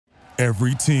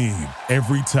Every team,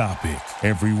 every topic,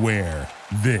 everywhere.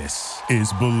 This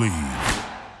is Believe.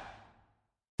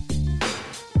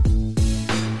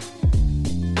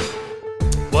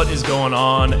 What is going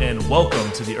on, and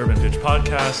welcome to the Urban Pitch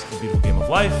Podcast, the beautiful game of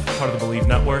life, part of the Believe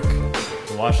Network.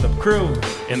 The washed up crew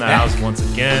in the house once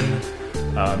again.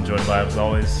 I'm joined by, as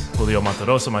always, Julio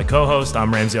Monterosa, my co-host.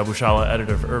 I'm Ramsey Abushala,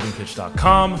 editor of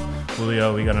UrbanPitch.com.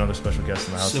 Julio, we got another special guest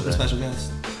in the house today.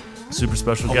 Super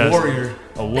special guest.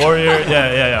 A warrior.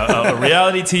 Yeah. A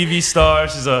reality TV star.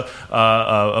 She's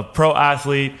a pro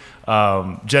athlete.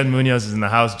 Jen Munoz is in the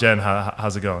house. Jen,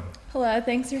 how's it going? Hello,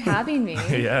 thanks for having me.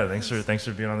 Yeah, thanks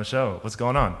for being on the show. What's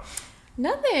going on?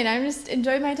 Nothing. I'm just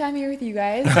enjoying my time here with you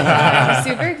guys. I'm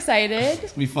super excited.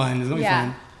 It's gonna be fun. It's gonna be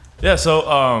fun. Yeah.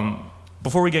 So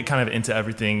before we get kind of into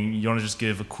everything, you want to just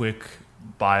give a quick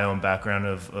bio and background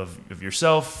of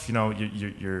yourself. You know,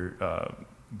 you're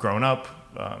growing up.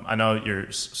 I know you're a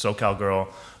SoCal girl,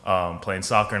 playing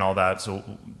soccer and all that. So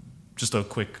just a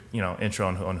quick, intro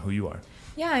on who you are.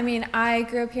 Yeah, I mean, I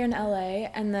grew up here in LA,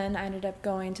 and then I ended up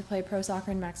going to play pro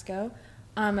soccer in Mexico.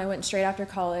 I went straight after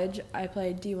college. I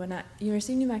played D1 at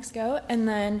University of New Mexico, and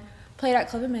then played at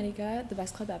Club America, the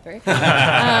best club ever.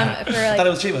 I thought it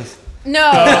was Chivas. No,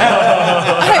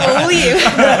 I will leave.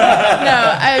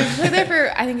 No, I played there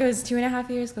for, I think it was 2.5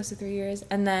 years, close to 3 years,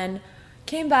 and then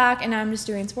came back, and I'm just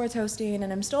doing sports hosting,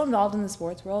 and I'm still involved in the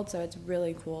sports world, so it's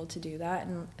really cool to do that,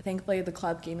 and thankfully the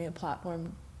club gave me a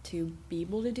platform to be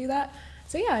able to do that.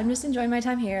 So yeah, I'm just enjoying my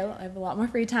time here. I have a lot more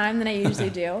free time than I usually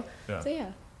do. Yeah. So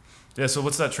yeah. Yeah. So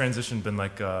what's that transition been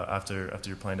like after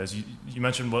your playing days? You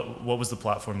mentioned what was the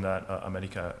platform that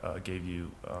America gave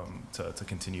you to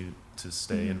continue to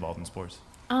stay involved in sports?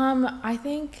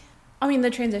 The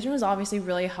transition was obviously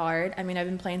really hard. I mean, I've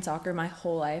been playing soccer my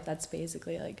whole life. That's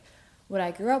basically like what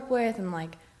I grew up with and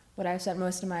like what I've spent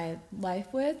most of my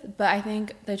life with. But I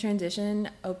think the transition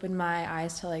opened my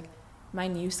eyes to like my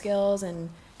new skills and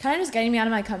kind of just getting me out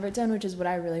of my comfort zone, which is what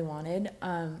I really wanted.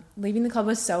 Leaving the club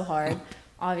was so hard,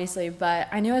 obviously, but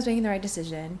I knew I was making the right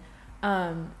decision.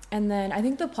 And then I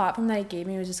think the platform that it gave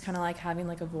me was just kind of like having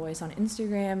like a voice on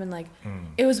Instagram, and like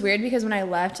it was weird because when I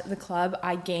left the club,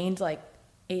 I gained like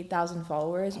 8,000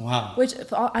 followers. Wow. Which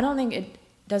I don't think it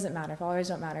doesn't matter. Followers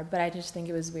don't matter, but I just think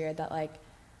it was weird that like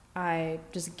I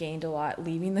just gained a lot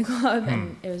leaving the club,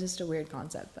 and it was just a weird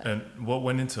concept. But. And what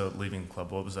went into leaving the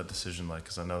club? What was that decision like?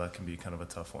 Because I know that can be kind of a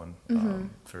tough one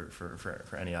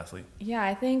for any athlete. Yeah,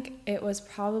 I think it was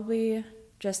probably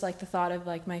just like the thought of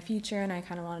like my future, and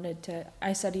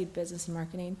I studied business and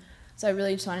marketing, so I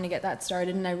really just wanted to get that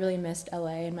started, and I really missed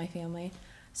LA and my family.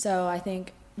 So I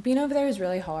think being over there was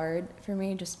really hard for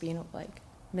me, just being like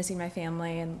missing my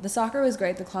family. And the soccer was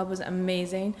great, the club was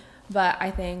amazing, but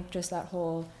I think just that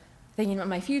whole thinking about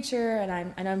my future, and I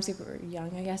know I'm super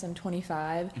young, I guess I'm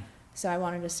 25, so I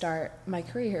wanted to start my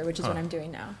career here, which is what I'm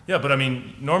doing now. Yeah, but I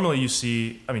mean, normally you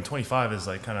see, 25 is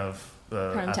like kind of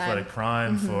the athletic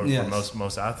prime for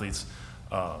most athletes.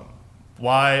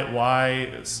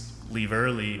 Why leave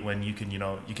early when you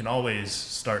can always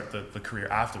start the career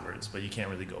afterwards, but you can't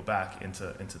really go back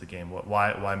into the game?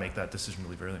 Why make that decision to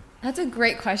leave early? That's a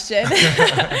great question.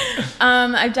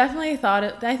 I've definitely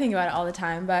I think about it all the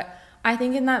time, but I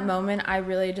think in that moment I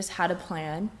really just had a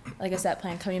plan, like a set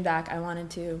plan. Coming back, I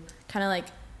wanted to kind of like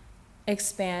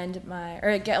expand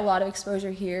get a lot of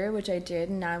exposure here, which I did,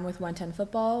 and now I'm with 110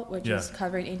 Football, which is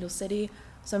covering Angel City,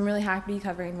 so I'm really happy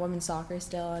covering women's soccer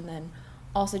still, and then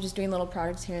also just doing little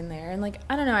projects here and there. And like,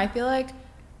 I don't know, I feel like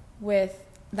with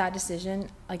that decision,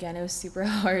 again, it was super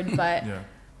hard, but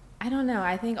I don't know,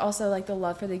 I think also like the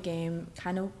love for the game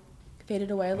kind of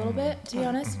faded away a little bit, to be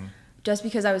honest, just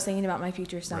because I was thinking about my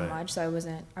future so much. So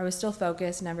I was still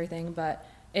focused and everything, but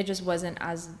it just wasn't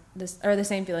the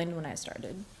same feeling when I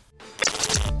started.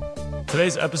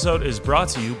 Today's episode is brought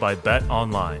to you by Bet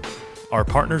Online. Our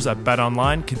partners at Bet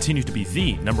Online continue to be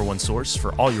the #1 source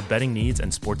for all your betting needs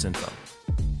and sports info.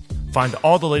 Find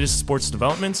all the latest sports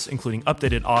developments, including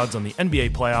updated odds on the NBA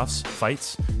playoffs,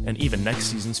 fights, and even next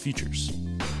season's futures.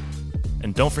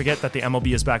 And don't forget that the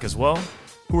MLB is back as well.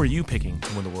 Who are you picking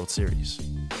to win the World Series?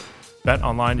 Bet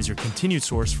Online is your continued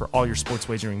source for all your sports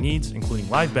wagering needs, including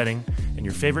live betting and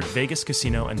your favorite Vegas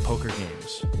casino and poker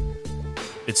games.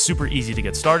 It's super easy to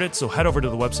get started, so head over to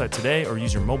the website today or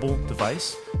use your mobile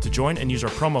device to join and use our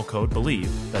promo code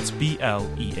BELIEVE, that's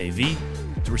BLEAV,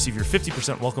 to receive your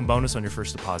 50% welcome bonus on your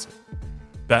first deposit.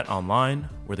 Bet Online,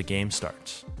 where the game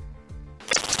starts.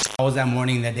 How was that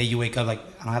morning, that day you wake up like,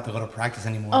 I don't have to go to practice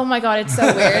anymore? Oh my God, it's so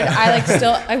weird.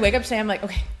 I wake up today, I'm like,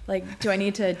 okay, like, do I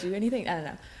need to do anything? I don't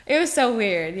know. It was so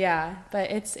weird, yeah.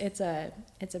 But it's a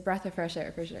breath of fresh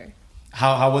air for sure.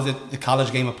 How was it, the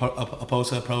college game opposed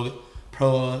to a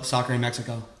pro soccer in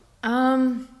Mexico?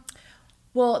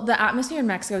 Well, the atmosphere in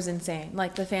Mexico is insane.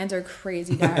 Like, the fans are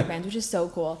crazy diehard fans, which is so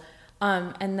cool.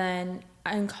 And then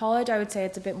in college, I would say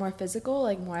it's a bit more physical,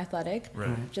 like more athletic.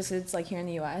 Right. Just 'cause it's like here in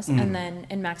the U.S. And then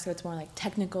in Mexico, it's more like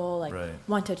technical, like Right.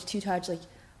 one touch, two touch. Like,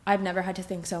 I've never had to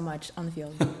think so much on the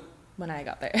field when I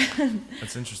got there.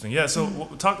 That's interesting. Yeah. So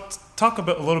talk a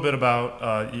little bit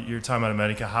about your time out of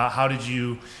Medica. How did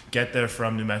you get there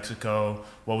from New Mexico?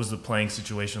 What was the playing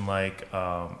situation like?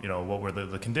 What were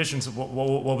the conditions? What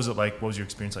was it like? What was your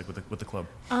experience like with the club?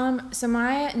 So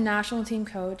my national team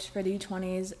coach for the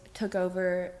U20s took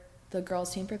over the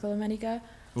girls team for Club America.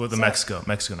 With the Mexico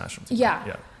national team. Yeah.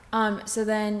 Yeah. So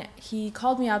then he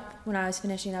called me up when I was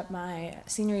finishing up my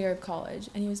senior year of college,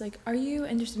 and he was like, "Are you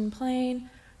interested in playing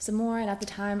some more?" And at the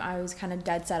time, I was kind of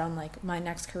dead set on like my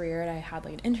next career, and I had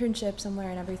like an internship somewhere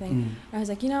and everything. And I was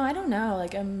like, I don't know,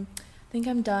 like I think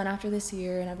I'm done after this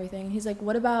year and everything. And he's like,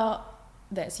 "What about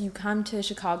this? You come to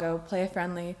Chicago, play a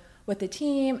friendly with the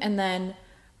team, and then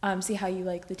see how you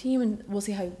like the team, and we'll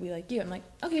see how we like you." I'm like,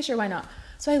 "Okay, sure, why not?"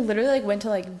 So I literally like went to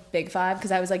like Big Five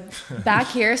because I was like back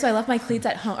here, so I left my cleats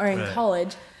at home or in Right.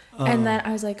 college. And then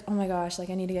I was like, oh my gosh, like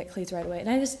I need to get cleats right away.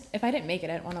 And if I didn't make it,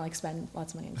 I didn't want to like spend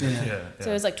lots of money on cleats. Yeah. So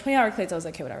it was like 20-hour cleats. I was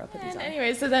like, okay, whatever, I'll put these on.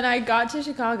 Anyway, so then I got to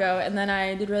Chicago, and then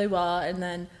I did really well. And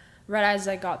then right as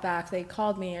I got back, they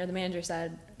called me, or the manager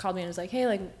called me and was like, hey,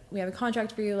 like we have a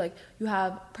contract for you. Like you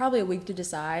have probably a week to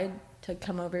decide to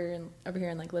come over here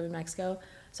and like live in Mexico.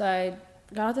 So I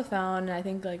got off the phone, and I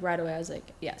think like right away I was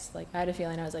like, yes. Like I had a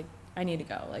feeling I was like, I need to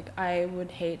go. Like I would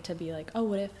hate to be like, oh,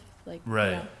 what if? Like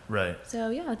Right. Right. So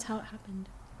yeah, that's how it happened.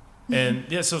 And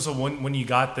yeah, so when you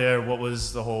got there, what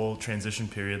was the whole transition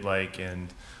period like?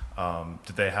 And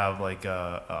did they have like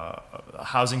a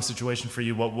housing situation for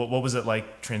you? What was it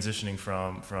like transitioning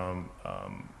from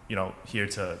here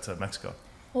to Mexico?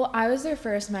 Well, I was their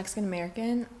first Mexican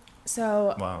American,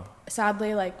 so Wow.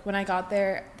 sadly, like when I got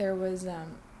there, there was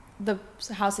the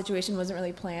house situation wasn't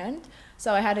really planned,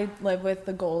 so I had to live with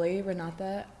the goalie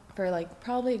Renata for like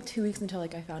probably 2 weeks until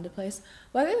like I found a place.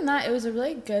 But other than that, it was a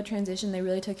really good transition. They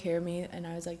really took care of me, and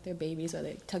I was like their baby, so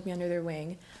they took me under their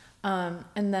wing.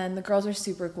 And then the girls are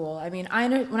super cool. I mean,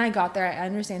 when I got there, I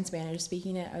understand Spanish.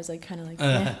 Speaking it, I was like kind of like,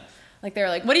 eh. Like they were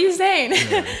like, "What are you saying?"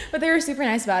 Yeah. But they were super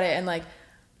nice about it, and like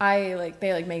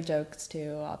they like made jokes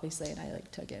too, obviously, and I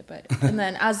like took it. And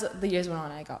then as the years went on,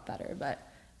 I got better. But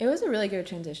it was a really good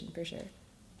transition for sure.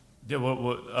 Yeah. What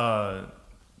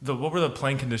were the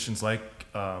playing conditions like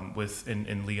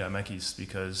in Liga MX?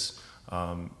 Because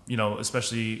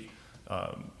especially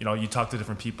you talk to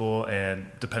different people, and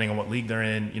depending on what league they're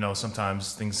in,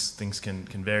 sometimes things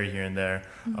can vary here and there.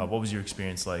 Mm-hmm. What was your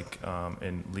experience like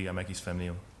in Liga MX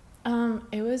Femenil?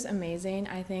 It was amazing.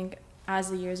 I think as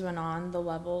the years went on, the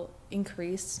level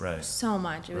increased so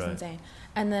much. It was insane.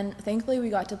 And then thankfully we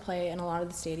got to play in a lot of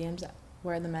the stadiums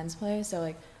where the men's play. So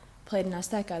like played in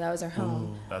Azteca. That was our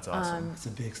home. Ooh, that's awesome. It's a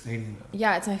big stadium.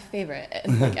 Yeah, it's my favorite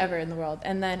like ever in the world.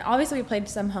 And then obviously we played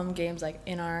some home games like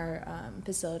in our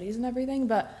facilities and everything.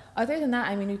 But other than that,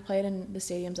 I mean, we played in the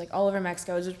stadiums like all over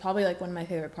Mexico, which was probably like one of my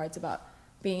favorite parts about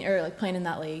playing in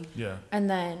that league. Yeah. And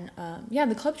then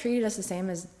the club treated us the same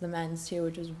as the men's too,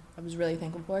 which I was really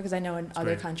thankful for, because I know in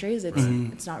other countries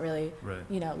it's not really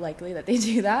likely that they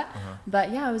do that.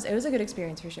 But yeah, it was a good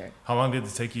experience for sure. How long did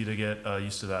it take you to get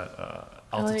used to that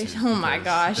altitude? Oh my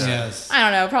gosh. Yes. I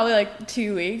don't know, probably like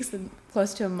 2 weeks,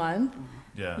 close to a month.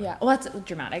 Yeah. Yeah. Well, that's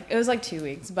dramatic. It was like 2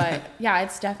 weeks, but yeah,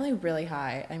 it's definitely really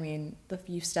high. I mean, if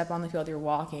you step on the field, you're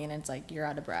walking, and it's like you're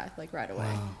out of breath like right away.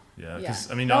 Wow. Yeah. Because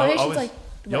Yeah. I mean,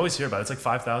 you always hear about it. It's like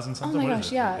 5,000 Oh something. my What gosh,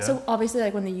 is it? yeah. So obviously,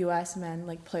 like when the U.S. men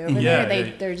like play over Yeah,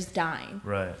 there, they're just dying.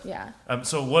 Right. Yeah.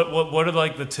 So what are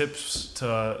like the tips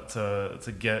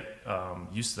to get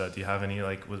used to that? Do you have any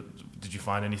did you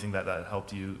find anything that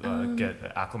helped you get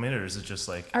acclimated, or is it just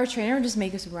like Our trainer would just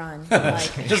make us run.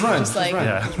 Like, Just run.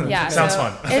 yeah? Sounds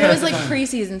fun. And it was like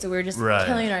preseason, so we were just Right.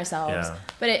 killing ourselves. Yeah.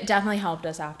 But it definitely helped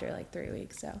us after like 3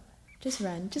 weeks. So just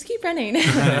run. Just keep running. You're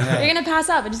going to pass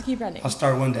out, but just keep running. I'll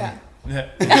start one day. Yeah.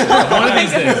 Yeah.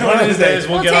 One of these days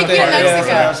we'll get take on you to board.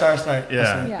 Mexico. I'll start.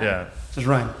 Yeah. Just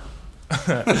run.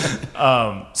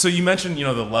 So you mentioned,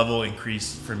 the level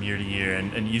increased from year to year,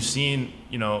 and you've seen,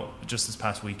 just this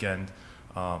past weekend,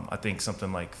 I think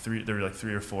something like there were like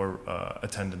 3 or 4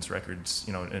 attendance records,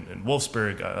 in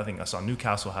Wolfsburg. I think I saw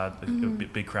Newcastle had a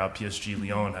big crowd. PSG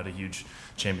Lyon had a huge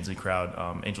Champions League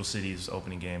crowd. Angel City's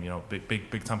opening game,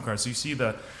 big time crowd. So you see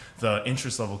the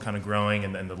interest level kind of growing,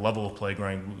 and the level of play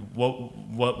growing.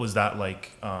 What was that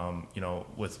like,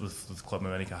 with Club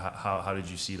America? How did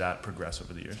you see that progress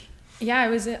over the years? Yeah,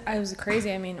 it was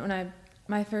crazy. I mean,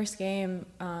 my first game,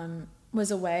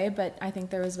 was away, but I think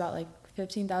there was about like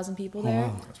 15,000 people there.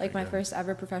 wow. Like my good. first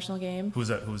ever professional game. Who was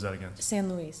that against? San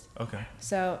Luis. Okay.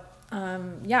 So,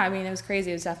 yeah, I mean, it was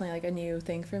crazy. It was definitely like a new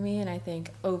thing for me. And I think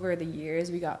over the years,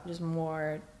 we got just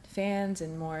more fans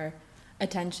and more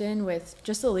attention with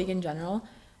just the league in general.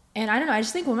 And I don't know, I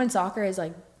just think women's soccer is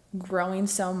like growing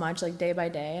so much like day by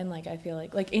day. And like, I feel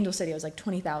like Angel City was like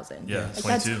 20,000. Yeah, Like,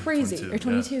 that's 22, crazy. 22, Or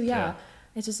 22, yeah. yeah.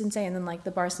 It's just insane. And then like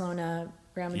the Barcelona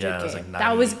Real Madrid Yeah, it was game. like 90,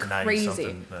 that was 90 crazy.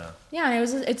 something, Yeah, and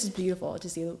it's just beautiful to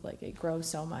see like it grows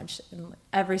so much in like,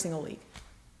 every single league.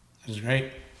 It was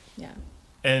great. Yeah.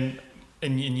 And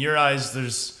in your eyes,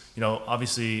 there's, you know,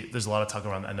 obviously there's a lot of talk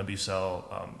around the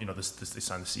NWSL. You know, this they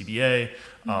signed the CBA,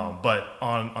 but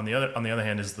on the other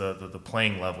hand is the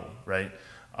playing level, right?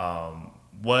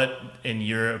 What, in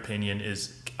your opinion,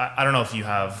 is I don't know if you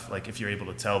have like if you're able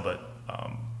to tell, but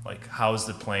like how is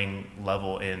the playing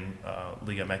level in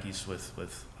Liga MX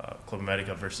with Club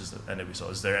America versus the NWSL?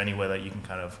 Is there any way that you can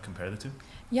kind of compare the two?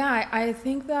 Yeah, I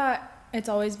think that it's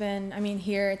always been, I mean,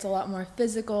 here it's a lot more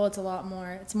physical, it's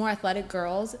more athletic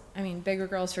girls. I mean, bigger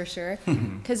girls for sure.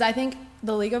 Because I think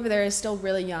the league over there is still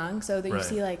really young. So that you Right.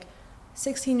 see like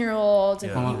 16-year-olds,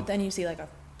 Yeah. and then you see like a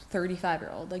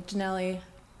 35-year-old, like Janelli.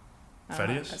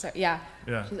 Fedius? Sorry, yeah.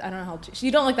 Yeah. I don't know how old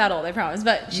she don't look that old, I promise,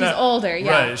 but she's No, older,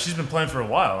 yeah. Right, she's been playing for a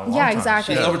while. A long Yeah, time.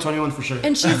 exactly. She's Yeah. over 21 for sure.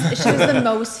 And she was the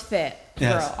most fit girl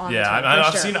Yes. on Yeah, the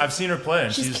team, for sure. I've seen her play,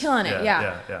 and She's killing it,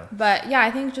 yeah. yeah. But yeah,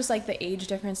 I think just like the age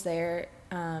difference there,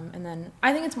 and then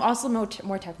I think it's also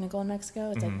more technical in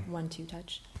Mexico. It's like 1-2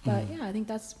 touch. But yeah, I think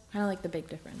that's kind of like the big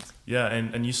difference. Yeah,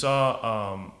 and you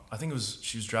saw, I think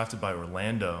she was drafted by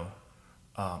Orlando.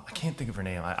 I can't think of her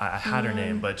name. I had her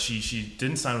name, but she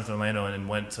didn't sign with Orlando and then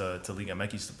went to Liga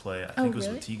MX to play. I think it was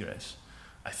with Tigres.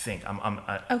 I think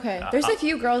Okay, there's a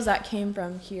few girls that came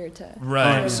from here to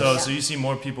right. Yeah. So you see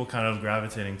more people kind of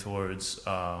gravitating towards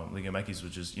Liga MX,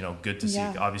 which is good to see.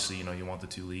 Yeah. Obviously, you want the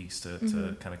two leagues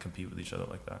to kind of compete with each other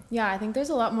like that. Yeah, I think there's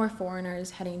a lot more foreigners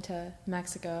heading to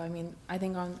Mexico. I mean, I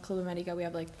think on Club America we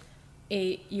have like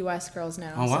 8 U.S. girls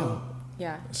now. Oh, wow. So,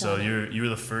 yeah. So you were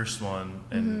the first one,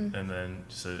 and then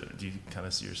so do you kind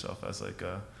of see yourself as like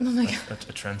a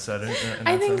trendsetter? in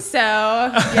I that think sense? so.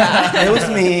 Yeah. It was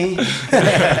me.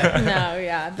 No,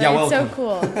 yeah, but Yeah, it's so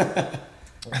welcome.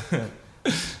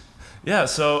 cool. Yeah,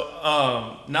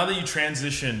 so now that you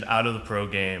transitioned out of the pro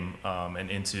game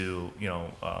and into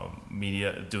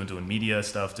media, doing media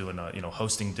stuff, doing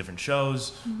hosting different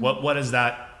shows, what has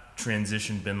that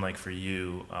transition been like for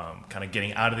you? Kind of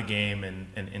getting out of the game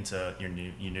and into your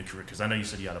new career? Because I know you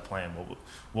said you had a plan.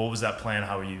 What was that plan?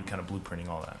 How were you kind of blueprinting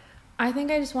all that? I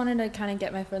think I just wanted to kind of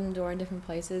get my foot in the door in different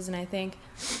places, and I think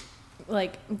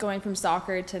like going from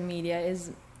soccer to media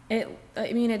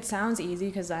I mean, it sounds easy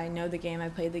because I know the game, I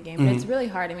played the game, but it's really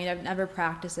hard. I mean, I've never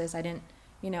practiced this. I didn't,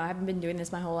 I haven't been doing this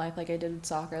my whole life like I did with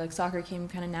soccer. Like soccer came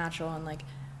kind of natural, and like,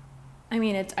 I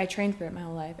mean, I trained for it my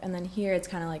whole life. And then here it's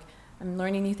kind of like I'm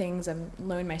learning new things. I'm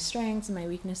learning my strengths and my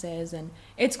weaknesses, and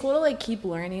it's cool to like keep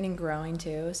learning and growing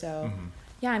too. So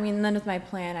yeah, I mean, and then with my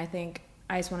plan, I think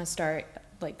I just want to start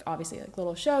like obviously like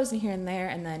little shows and here and there,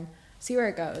 and then see where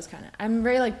it goes. Kind of, I'm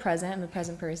very like present. I'm a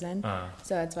present person,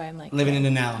 so that's why I'm like Living in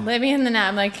the now. Living in the now.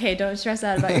 I'm like, hey, don't stress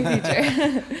out about your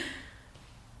future.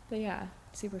 But yeah,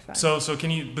 super fun. So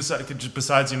can you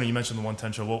besides you mentioned the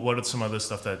 110 show, what are some other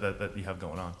stuff that you have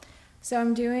going on? So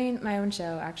I'm doing my own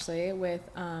show actually with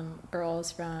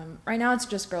girls from, right now it's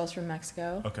just girls from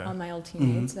Mexico, Okay. on my old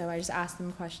teammates. So I just ask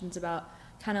them questions about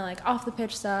kind of like off the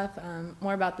pitch stuff,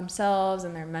 more about themselves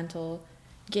and their mental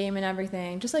game and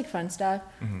everything, just like fun stuff.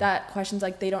 That questions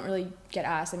like they don't really get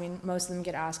asked. I mean, most of them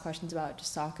get asked questions about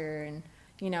just soccer and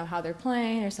how they're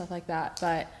playing or stuff like that.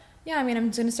 But yeah, I mean,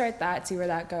 I'm gonna start that, see where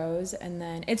that goes, and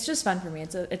then it's just fun for me.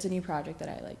 It's a new project that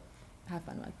I like have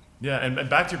fun with. Yeah, and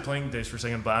back to your playing days for a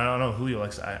second, but I don't know who you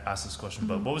likes to ask this question,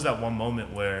 but what was that one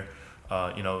moment where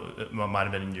it might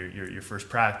have been in your first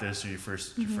practice or your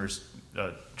first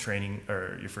training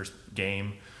or your first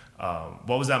game?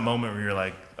 What was that moment where you're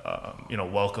like,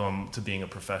 welcome to being a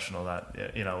professional? That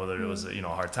whether it was a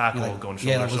hard tackle, Like, going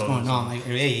shoulder to what's shoulder. going on? Like,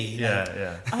 hey,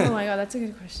 Yeah. Oh my god, that's a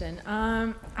good question.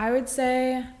 I would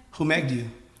say who megged you?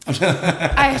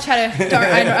 I try to.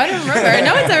 I don't remember.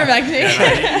 No one's ever back to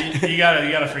me. Yeah,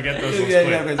 you gotta forget those ones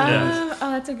quick.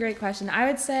 Oh, that's a great question. I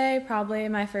would say probably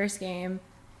my first game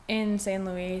in San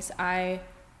Luis. I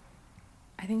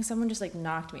think someone just like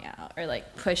knocked me out or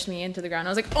like pushed me into the ground.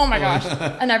 I was like, oh my gosh!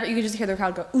 And you could just hear the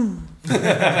crowd go ooh, and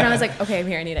I was like, okay, I'm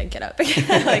here. I need to get up.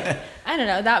 Like I don't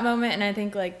know that moment, and I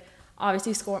think like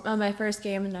obviously my first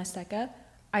game in Azteca,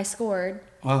 I scored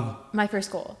Wow. my first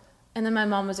goal. And then my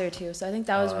mom was there too, so I think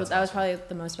that was that's that was awesome. probably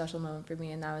the most special moment for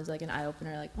me, and that was like an eye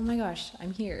opener. Like, oh my gosh,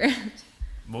 I'm here.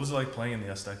 What was it like playing in the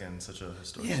Azteca in such a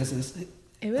historic? Yeah,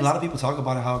 It was a lot of people talk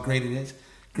about how great it is.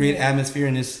 Great atmosphere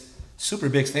in this super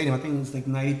big stadium. I think it's like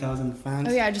 90,000 fans.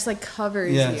 Oh yeah, it just like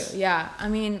covers Yes. you. Yeah, I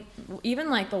mean, even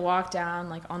like the walk down,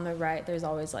 like on the right, there's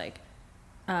always like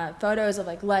photos of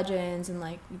like legends and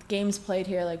like games played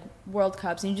here, like World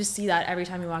Cups, and you just see that every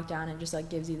time you walk down. It just like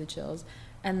gives you the chills.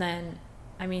 And then,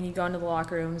 I mean, you go into the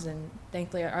locker rooms, and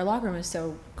thankfully our locker room is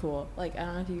so cool. Like, I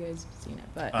don't know if you guys have seen it,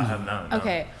 but I have not. No.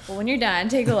 okay. Well, when you're done,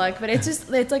 take a look. But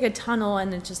it's like a tunnel,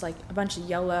 and it's just like a bunch of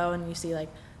yellow, and you see like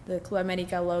the Club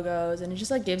America logos, and it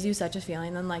just like gives you such a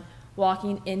feeling. Then like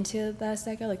walking into the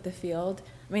Azteca, like the field,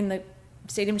 I mean, the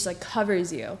stadium just like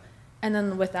covers you. And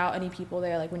then without any people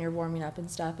there, like when you're warming up and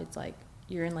stuff, it's like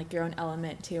you're in like your own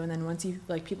element too. And then once you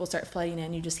like people start flooding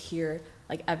in, you just hear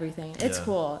like everything. It's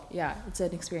cool. Yeah, it's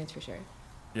an experience for sure.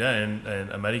 Yeah, and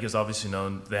America's obviously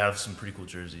known. They have some pretty cool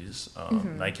jerseys.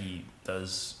 Nike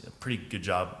does a pretty good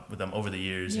job with them over the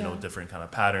years. You know, different kind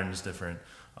of patterns, different.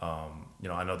 You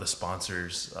know, I know the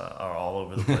sponsors are all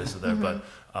over the place with there.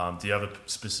 But do you have a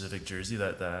specific jersey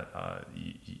that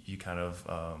you kind of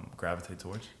gravitate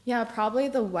towards? Yeah, probably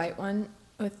the white one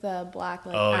with the black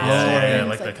like. Oh yeah,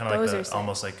 like the kind of those like are the, sick.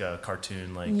 almost like a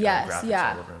cartoon like Yes, graphics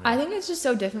yeah. all over them. I think it's just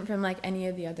so different from like any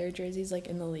of the other jerseys like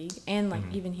in the league and like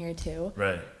even here too.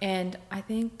 Right. And I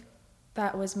think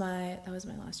that was my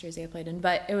last jersey I played in,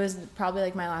 but it was probably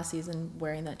like my last season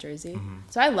wearing that jersey.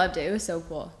 So I loved it. It was so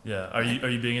cool. Yeah. Are you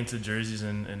big into jerseys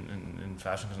and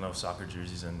fashion? Because I know soccer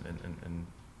jerseys and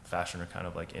fashion are kind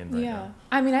of like in right now.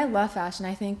 I mean, I love fashion.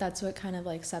 I think that's what kind of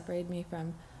like separated me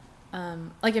from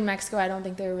like in Mexico. I don't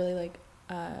think they were really like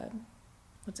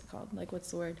what's it called? Like,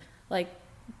 what's the word? Like,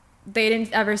 they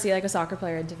didn't ever see like a soccer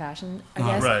player into fashion, I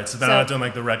guess. Right, so they're not doing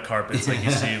like the red carpets like you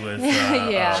see with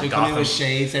Yeah. She come in with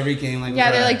shades every game. Like,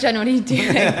 Yeah, they're like, Jen, what are you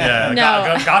doing? Yeah,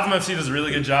 No. Gotham FC does a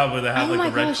really good job where they have Oh like my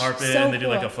the red gosh, carpet so and they do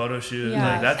like cool. a photo shoot.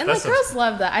 Yeah. Like, And that's like girls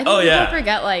love that. I think people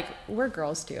forget like we're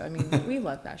girls too. I mean, we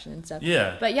love fashion and stuff.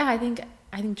 Yeah. But yeah, I think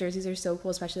jerseys are so cool,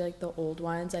 especially like the old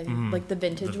ones. I think like the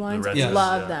vintage ones. red I ones,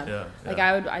 love yeah, them. yeah, Like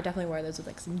yeah. I definitely wear those with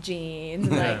like some jeans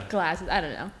and like glasses. I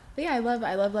don't know. But yeah, I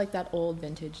love like that old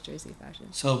vintage jersey fashion.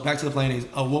 So back to the playing days.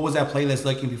 What was that playlist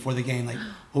looking before the game? Like,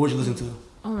 what would you listen to?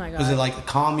 Oh my god. Was it like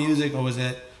calm music, or was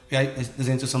it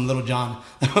listening to some Little John?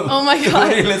 Oh my What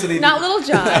were you god. listening to? Not Little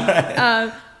John.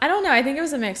 I don't know. I think it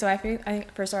was a mix. So I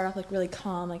first started off like really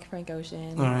calm, like Frank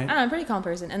Ocean. All right. I don't know, I'm a pretty calm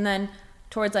person. And then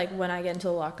towards like when I get into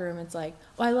the locker room, it's like,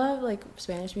 well, I love like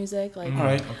Spanish music, like All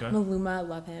right. Okay. Maluma, I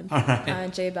love him. All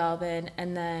right. J Balvin,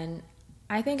 and then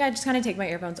I think I just kind of take my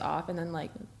earphones off, and then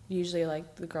like usually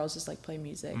like the girls just like play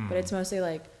music, but it's mostly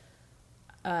like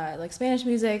Spanish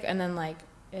music, and then like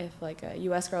if like a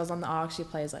U.S. girl's on the aux, she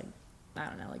plays like I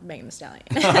don't know, like Megan Thee Stallion,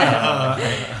 and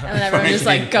then everyone just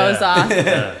like goes off.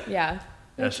 Yeah.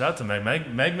 Yeah, shout out to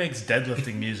Meg. Meg makes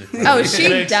deadlifting music. Oh,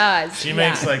 she does. She Yeah.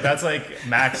 makes like that's like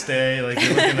max day. Like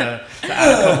you're looking to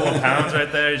add a couple of pounds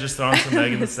right there. You just throw on some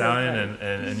Megan Thee It's so Stallion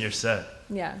and you're set.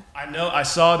 Yeah. I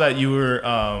saw that you were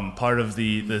part of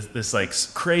this like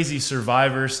crazy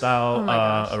Survivor style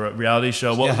reality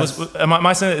show. What Yes. was am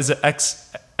I saying it? Is it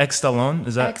Extalon?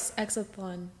 Is that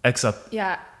Exathlon. Exa?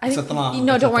 Yeah. I think, Exathlon.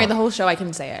 no, don't worry. Exathlon. The whole show I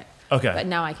can say it. Okay. But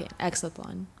now I can't.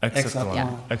 Exathlon. Exathlon.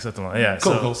 Yeah. Exathlon. Yeah.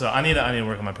 Cool, so cool. so I need to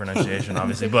work on my pronunciation,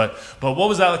 obviously. But what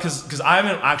was that? Because I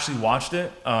haven't actually watched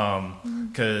it.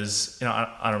 Because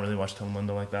I don't really watch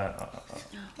Telemundo like that.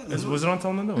 Was it on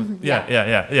Telemundo?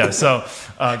 Yeah. So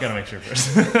gotta make sure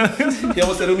first. Yeah,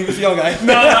 what's that new young guy?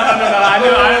 No.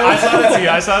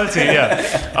 I saw the T.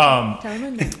 Yeah.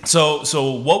 Telemundo.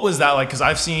 So what was that like? Because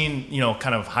I've seen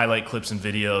kind of highlight clips and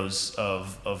videos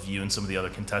of you and some of the other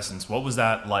contestants. What was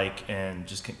that like? And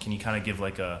just can you kind of give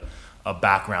like a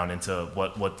background into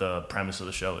what the premise of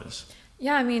the show is?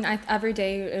 Yeah, I mean, every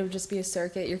day it would just be a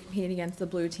circuit. You're competing against the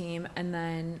blue team, and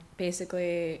then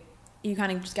basically you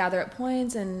kind of just gather up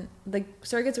points. And the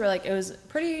circuits were like, it was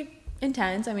pretty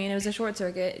intense. I mean, it was a short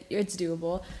circuit. It's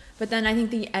doable. But then I think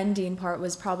the ending part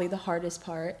was probably the hardest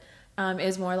part. It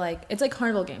was more like, it's like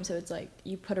carnival game. So it's like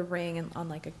you put a ring on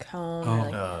like a cone.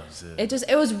 Or like,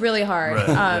 it was really hard.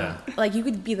 Right, Like you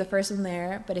could be the first one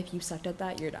there, but if you sucked at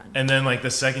that, you're done. And then like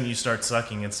the second you start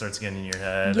sucking, it starts getting in your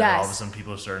head. And Yes. all of a sudden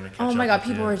people are starting to catch Oh my up god, with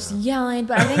people you, were just yelling.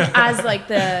 But I think as like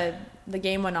the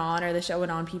game went on or the show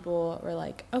went on, people were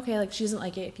like, okay, like she doesn't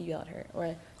like it if you yell at her,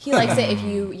 or he likes it if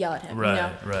you yell at him. Right, you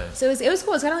know? right. So it was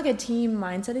cool. It's kind of like a team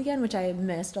mindset again, which I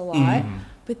missed a lot.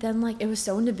 But then, like, it was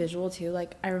so individual, too.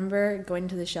 Like, I remember going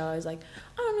to the show, I was like,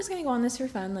 oh, I'm just going to go on this for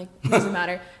fun. Like, it doesn't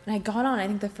matter. And I got on, I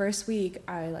think the first week,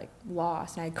 I, like,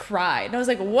 lost, and I cried. And I was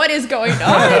like, what is going on?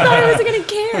 I thought I wasn't going to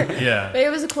care. Yeah. But it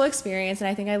was a cool experience, and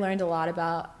I think I learned a lot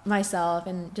about myself.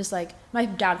 And just, like, my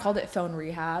dad called it phone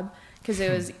rehab. Because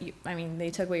it was, I mean,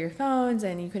 they took away your phones,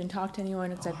 and you couldn't talk to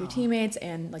anyone except your teammates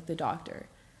and, like, the doctor.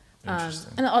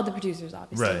 And all the producers,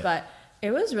 obviously. Right. But it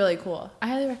was really cool. I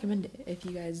highly recommend it if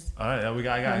you guys. All right, I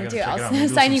gotta check it out. I'll Maybe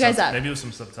sign you guys up. Maybe with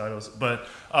some subtitles. But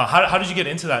how did you get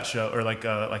into that show, or like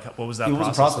what was that What was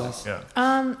the process?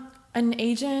 Yeah. An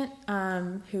agent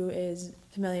who is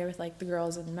familiar with like the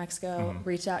girls in Mexico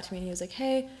reached out to me and he was like,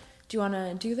 "Hey, do you want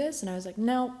to do this?" And I was like,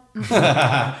 "No,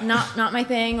 not my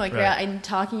thing. Like, Right. yeah, I'm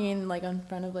talking like in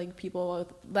front of like people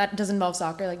that doesn't involve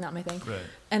soccer. Like, not my thing." Right.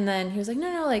 And then he was like,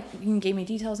 "No, like he gave me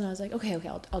details," and I was like, "Okay,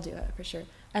 I'll do it for sure."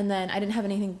 And then I didn't have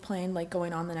anything planned like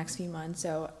going on the next few months,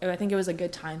 so I think it was a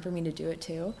good time for me to do it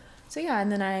too. So yeah,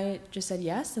 and then I just said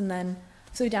yes, and then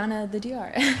flew down to the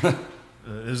DR.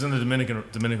 It was in the Dominican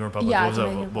Republic. Yeah,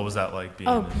 What was that like being?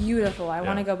 Oh, there? beautiful. I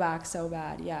want Yeah. to go back so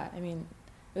bad. Yeah, I mean,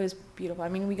 it was beautiful. I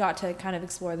mean, we got to kind of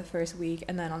explore the first week,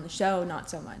 and then on the show, not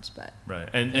so much, but. Right,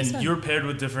 and It's fun. you were paired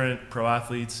with different pro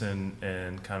athletes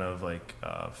and kind of like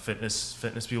fitness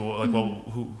people. Like, well,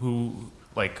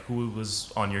 who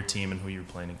was on your team and who you were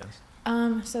playing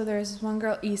against? So there's one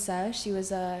girl, Isa. She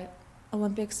was a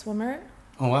Olympic swimmer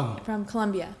Oh wow. from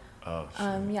Colombia. Oh,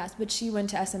 sure. Yes, but she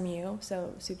went to SMU,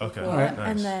 so super Okay, cool. alright, nice.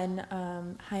 And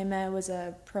then Jaime was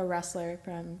a pro wrestler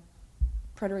from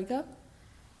Puerto Rico.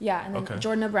 Yeah, and then Okay.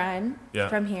 Jordan O'Brien Yeah.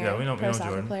 from here, Yeah, we know pro soccer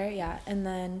Jordan. player. Yeah, and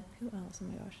then who else? Oh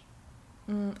my gosh.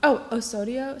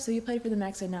 Osorio. So he played for the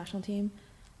Mexican national team.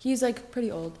 He's like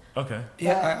pretty old. Okay.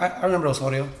 Yeah, I remember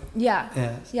Osorio. Yeah.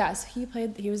 Yes. Yeah, so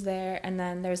he was there, and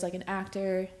then there's like an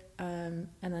actor, and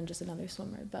then just another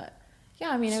swimmer. But yeah,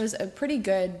 I mean, it was a pretty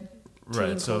good team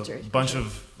Right, so culture. a bunch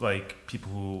of like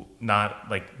people who not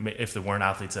like if they weren't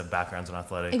athletes have backgrounds in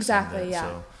athletics. Exactly, and then, yeah.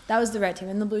 So, That was the red team,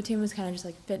 and the blue team was kind of just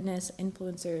like fitness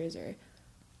influencers or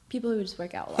people who just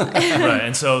work out a lot. right,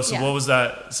 and so Yeah. what was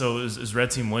that? So is red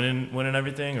team winning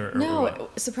everything or No,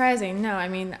 what? surprising. No, I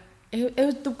mean, it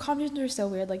was the competitions were so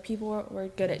weird. Like people were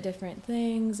good at different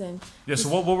things, and Yeah. So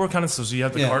what were kind of so you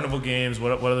had the Yeah. carnival games.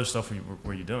 What other stuff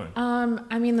were you doing?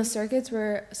 I mean, the circuits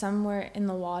were some in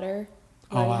the water.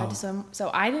 Where Oh, you wow. had to swim. So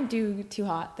I didn't do too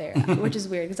hot there, which is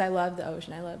weird because I love the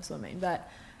ocean. I love swimming, but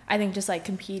I think just like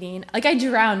competing, like I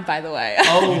drowned, by the way.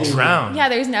 Oh, You drowned. Yeah,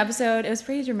 there's an episode. It was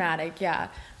pretty dramatic. Yeah,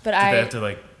 but Did they have to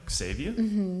like save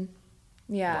you?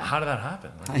 yeah. How did that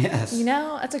happen? Like, yes. You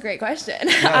know, that's a great question.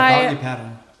 Doggy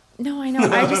paddle. No, I know.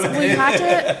 We had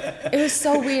to, it was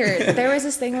so weird. There was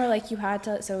this thing where like you had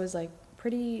to, so it was like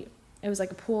it was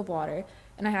like a pool of water.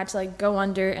 And I had to like go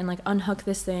under and like unhook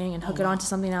this thing and hook it onto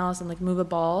something else and like move a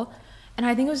ball. And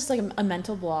I think it was just like a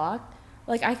mental block.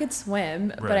 Like I could swim,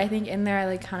 but Right. I think in there I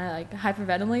like kind of like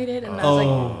hyperventilated and I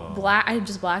Oh. was like I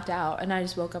just blacked out and I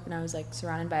just woke up and I was like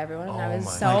surrounded by everyone and I Oh was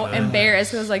my so goodness.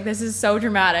 embarrassed. I was like, this is so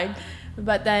dramatic.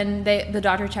 But then the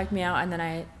doctor checked me out and then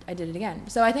I did it again.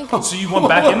 So I think so you went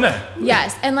back in there.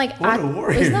 yes, and like What a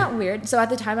warrior. isn't that weird? So at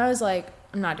the time I was like,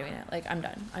 I'm not doing it. Like I'm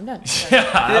done. I'm done.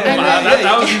 Yeah, then-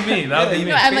 that was me. That was Yeah,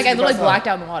 me. No, I'm like I Basically literally passed out. blacked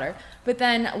out in the water. But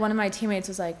then one of my teammates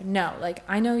was like, no, like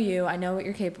I know you. I know what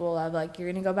you're capable of. Like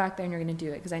you're gonna go back there and you're gonna do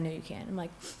it because I know you can. I'm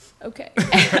like, okay.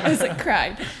 I was like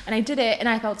crying, and I did it, and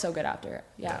I felt so good after.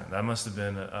 Yeah. That must have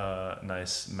been a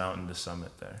nice mountain to summit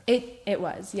there. It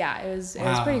was. Yeah. It was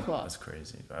Wow. pretty cool. That's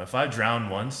crazy. If I drowned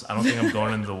once, I don't think I'm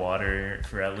going into the water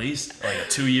for at least like a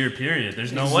 2-year period.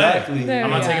 There's no Exactly. way. There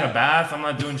I'm not you taking go. a bath. I'm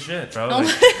not doing shit, bro. Like,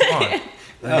 come on.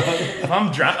 If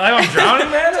I'm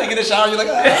drowning, man. Taking a shower, you're like,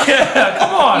 ah. Come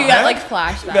on, You man. got like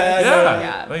flashbacks. Bad. yeah.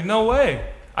 Yeah. Like no way.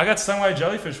 I got stung by a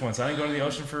jellyfish once. I didn't go to the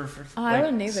ocean for Oh, like I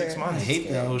wouldn't either. 6 I months. hate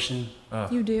the ocean.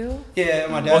 You do? Yeah,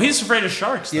 my dad. Well, he's afraid of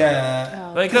sharks. Though. yeah.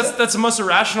 Oh. Like that's the most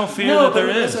irrational fear No, that there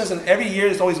but is. listen, every year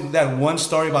there's always that one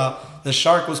story about the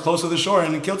shark was close to the shore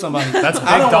and it killed somebody. That's big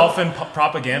I don't- dolphin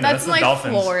propaganda. That's the like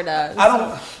dolphins. Florida. I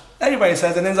don't. Everybody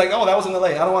says, and then it's like, oh, that was in LA.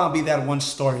 I don't want to be that one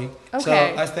story. So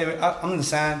Okay. I stay. I'm in the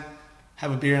sand,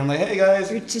 have a beer. I'm like, hey guys,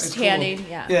 You're just it's cool. tanning,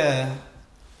 yeah. Yeah.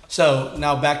 So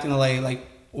now back in LA, like,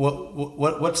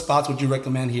 what spots would you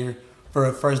recommend here for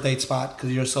a first date spot?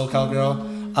 Because you're a SoCal girl.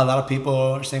 A lot of people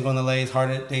are saying going to LA. It's hard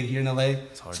to date here in LA.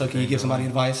 hard So to can you date give in somebody LA.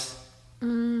 advice?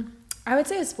 I would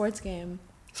say a sports game.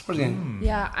 Sports game.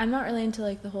 Yeah, I'm not really into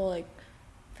like the whole like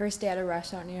first day at a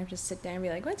restaurant and you have to sit down and be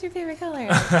like, what's your favorite color?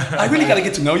 I really gotta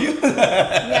get to know you.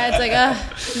 Yeah, it's like,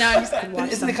 now I just watch Isn't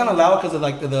it something. kind of loud because of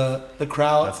like the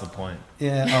crowd? That's the point.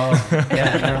 Yeah. Oh,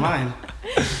 yeah. Never mind.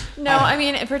 No, I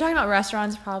mean, if we're talking about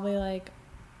restaurants, probably like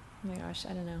my gosh,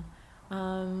 I don't know. It I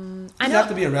doesn't know. have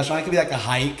to be a restaurant. It could be like a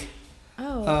hike.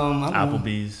 Oh, I don't know.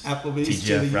 Applebee's, Applebee's, TGF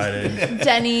Chili's. Fridays.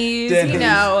 Denny's, Denny's. you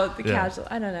know, the Yeah. casual.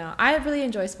 I don't know. I really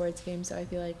enjoy sports games, so I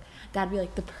feel like that'd be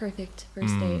like the perfect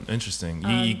first date. Interesting.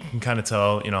 You can kind of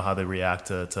tell, how they react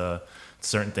to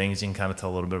certain things. You can kind of tell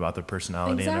a little bit about their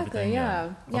personality and Exactly. everything. Yeah.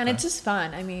 Yeah, and Okay. it's just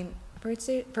fun. I mean, first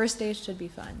dates should be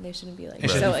fun. They shouldn't be like It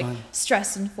should so be like fun.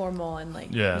 stressed and formal and like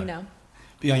Yeah. you know.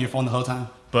 Be on your phone the whole time.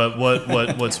 But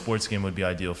what sports game would be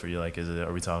ideal for you? Like,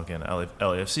 are we talking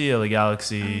LAFC, LA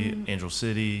Galaxy, Angel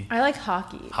City, I like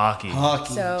hockey. hockey?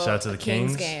 Hockey. So Shout out to the a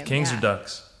Kings Kings. game, Kings yeah. or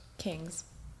Ducks? Kings.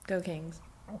 Go Kings.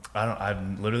 I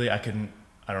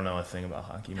don't know a thing about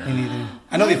hockey, Me man. neither.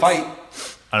 I know they fight.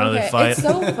 I know Okay, they fight. it's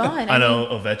so fun. I know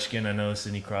Ovechkin. I know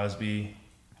Sidney Crosby.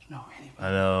 No, anybody.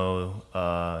 I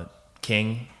know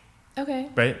King. Okay.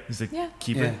 Right? He's the Yeah.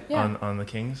 keeper Yeah. on the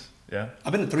Kings. Yeah.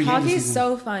 I've been to 3 games Hockey this is season.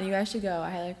 so fun. You guys should go. I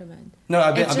highly recommend. No,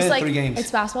 I've been It's to just like 3 games.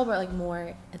 it's basketball, but like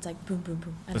more. It's like boom, boom,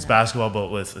 boom. I don't It's know. basketball, but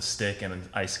with a stick and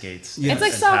ice skates. Yeah. It's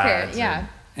like and soccer. pads Yeah.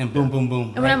 And boom, boom,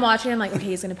 boom. And when I'm watching, I'm like, okay,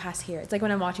 he's gonna pass here. It's like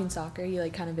when I'm watching soccer, you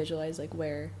like kind of visualize like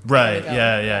where. Right. they go.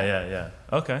 Yeah.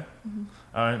 Okay.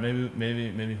 All right. Maybe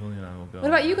Julio and I will go. What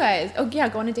about you guys? Oh yeah,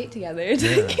 go on a date together.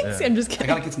 Yeah. I'm just I kidding.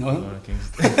 gotta get to know him.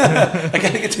 Kings. I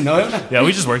gotta get to know him. Yeah,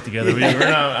 we just work together. We're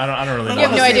not. I don't really know. You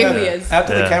have no Honestly, idea who he is.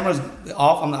 After Yeah. the camera's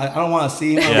off, I don't want to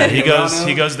see him. I Yeah, wanna he be around goes. him.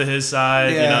 He goes to his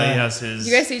side. Yeah. He has his.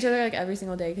 You guys see each other like every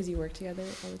single day because you work together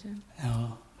all the time.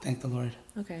 Oh, thank the Lord.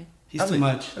 Okay. He's too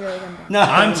much. You're like, I'm done. No,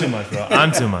 I'm too much, bro.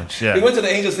 I'm too much. Yeah. We went to the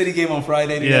Angel City game on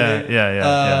Friday together.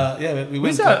 Yeah. Yeah, we We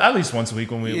went do that at least once a week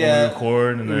when we Yeah.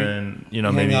 record, and then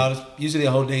hang maybe out. It's usually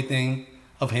a whole day thing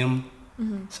of him.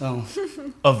 Mm-hmm. So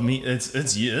of me.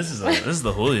 It's you. This is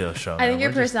the Julio show. I man. think your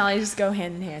We're just- personalities just go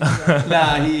hand in hand.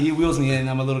 nah, he wheels me in.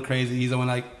 I'm a little crazy. He's the one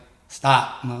like,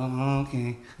 stop. I'm like, "Oh,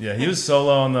 okay. Yeah, he was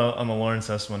solo on the Lawrence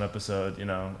Sussman episode,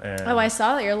 and Oh, I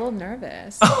saw that you're a little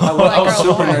nervous. I Like was our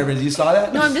super Lord. nervous. You saw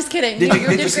that? No, I'm just kidding. Did you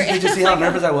did see, great. did you see how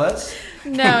nervous I was?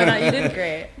 No, you did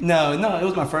great. No, it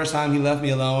was my first time. He left me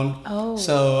alone. Oh.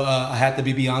 So I had to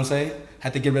be Beyonce.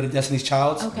 Had to get rid of Destiny's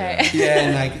Child. Okay. Yeah,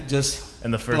 and like just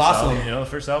And the first blossom. album, the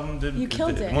first album did. You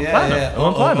killed it. Went Yeah, platinum. yeah. It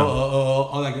went platinum.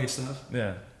 All that great stuff.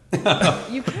 Yeah.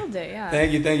 You killed it, yeah.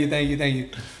 Thank you.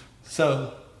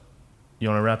 So You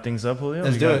want to wrap things up, Julio?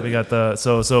 Let's do it. We got the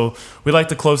so we like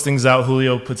to close things out.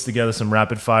 Julio puts together some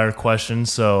rapid fire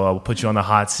questions, so I'll put you on the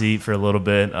hot seat for a little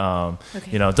bit.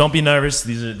 Okay. Don't be nervous.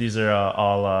 These are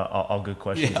all good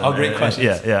questions. Yeah, all great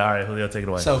questions. Yeah. All right, Julio, take it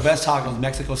away. So best tacos,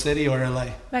 Mexico City or LA?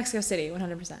 Mexico City,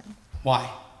 100%. Why?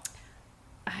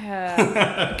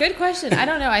 Good question. I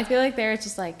don't know. I feel like there it's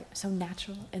just like so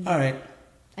natural and All right.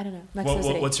 I don't know. Mexico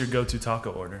City. What's your go-to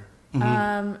taco order?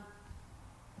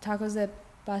 Tacos de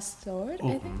Pastor, I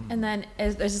think. And then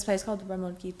there's this place called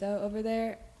Ramolquito over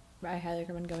there. I highly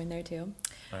recommend going there too.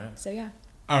 All right. So yeah.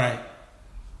 All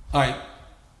right.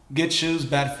 Good shoes,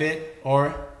 bad fit,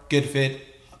 or good fit,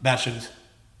 bad shoes.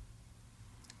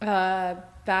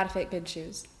 Bad fit, good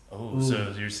shoes. Oh,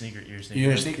 so you're a sneaker.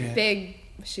 You're a sneakerhead. Big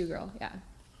shoe girl. Yeah.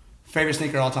 Favorite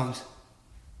sneaker all times?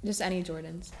 Just any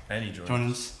Jordans. Any Jordans.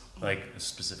 Jordans. Like a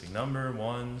specific number,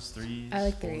 ones, threes. I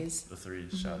like fours? threes. The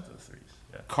 3s. Shout out to the threes.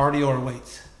 Yeah. Cardio or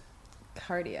weights?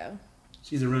 Cardio.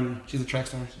 She's a runner. She's a track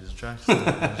star. She's a track.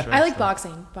 I like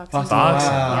boxing. Boxing. Boxing. Boxing.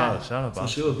 Wow. Oh, shout out So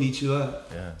boxing. she'll beat you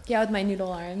up. Yeah. Yeah, with my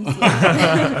noodle arms.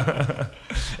 Yeah.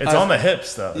 It's on the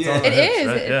hips though. It's Yeah. on the It hips, is.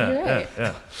 Right? Yeah, You're right.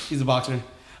 yeah. She's a boxer.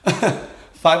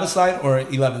 5-a-side or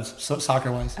 11s, so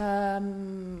soccer-wise? Ooh,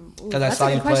 I that's saw a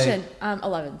you good play. question.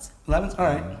 11s. 11s? All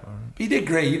right. You did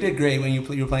great. You did great when you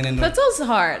were playing indoor. That's also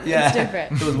hard. Yeah. It's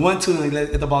different. It was 1-2 and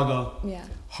let the ball go. Yeah.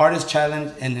 Hardest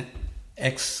challenge and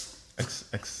Exalton.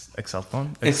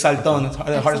 Exalton. It's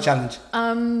the hardest challenge.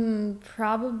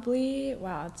 Probably.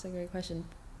 Wow, that's a great question.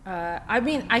 I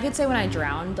mean, I could say when I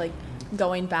drowned, like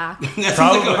going back, That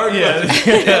sounds like a hard Yeah. one.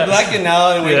 Yeah, blacking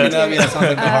out and waking up. Yeah, that sounds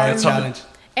like the hardest challenge.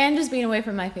 and just being away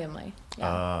from my family.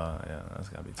 Yeah. Yeah, that's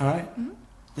gotta be tough. All right.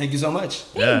 Thank you so much.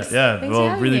 Thanks. Yeah. Thanks for Well,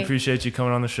 having really me. appreciate you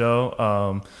coming on the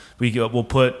show. We'll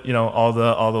put all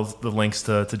the links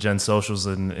to Jen's socials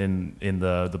in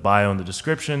the bio in the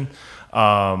description,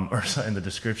 or sorry, in the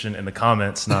description in the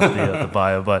comments, not the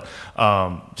bio. But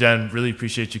Jen, really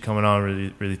appreciate you coming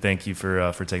on. Really thank you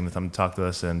for taking the time to talk to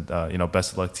us, and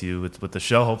best of luck to you with the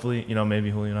show. Hopefully, maybe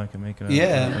Julio and I can make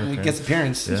it. Guest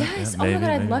appearance. Yeah. Yes. maybe, oh my god,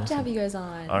 I'd maybe love we'll to have you guys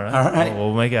on. All right. All right.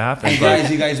 We'll make it happen. And But- guys,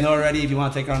 you guys know already if you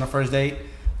want to take her on a first date,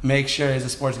 make sure it's a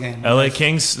sports game. LA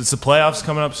Kings, it's the playoffs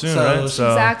coming up soon, right?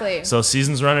 Exactly. So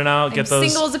season's running out. Get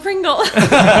those. Single as a Pringle.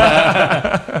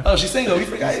 Oh, she's single. We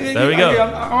forgot. There we go.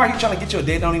 I'm already trying to get you a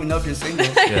date. I don't even know if you're single.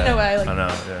 Yeah, I know.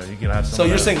 Yeah, you can have some. So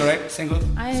you're single, right? Single?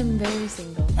 I am very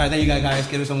single. All right, there you go, guys.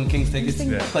 Get her some Kings tickets.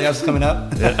 Yeah. Playoffs is coming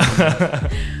up.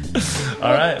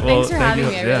 All right. Well, thanks for having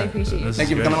me. I really appreciate it. Thank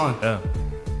you for coming on. Yeah.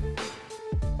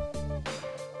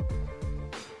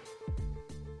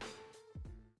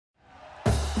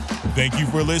 Thank you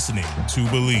for listening to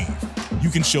Believe. You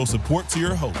can show support to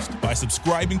your host by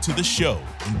subscribing to the show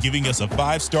and giving us a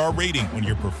 5-star rating on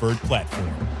your preferred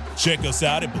platform. Check us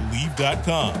out at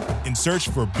Believe.com and search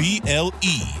for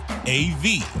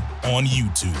BLEAV on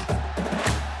YouTube.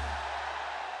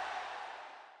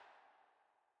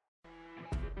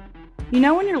 You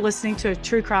know when you're listening to a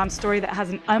true crime story that has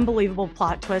an unbelievable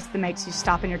plot twist that makes you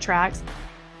stop in your tracks?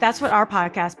 That's what our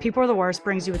podcast, People Are the Worst,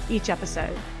 brings you with each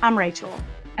episode. I'm Rachel.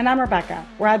 And I'm Rebecca.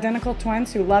 We're identical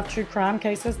twins who love true crime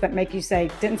cases that make you say,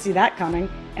 didn't see that coming,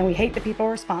 and we hate the people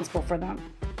responsible for them.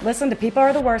 Listen to People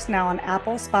Are the Worst now on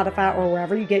Apple, Spotify, or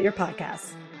wherever you get your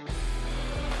podcasts.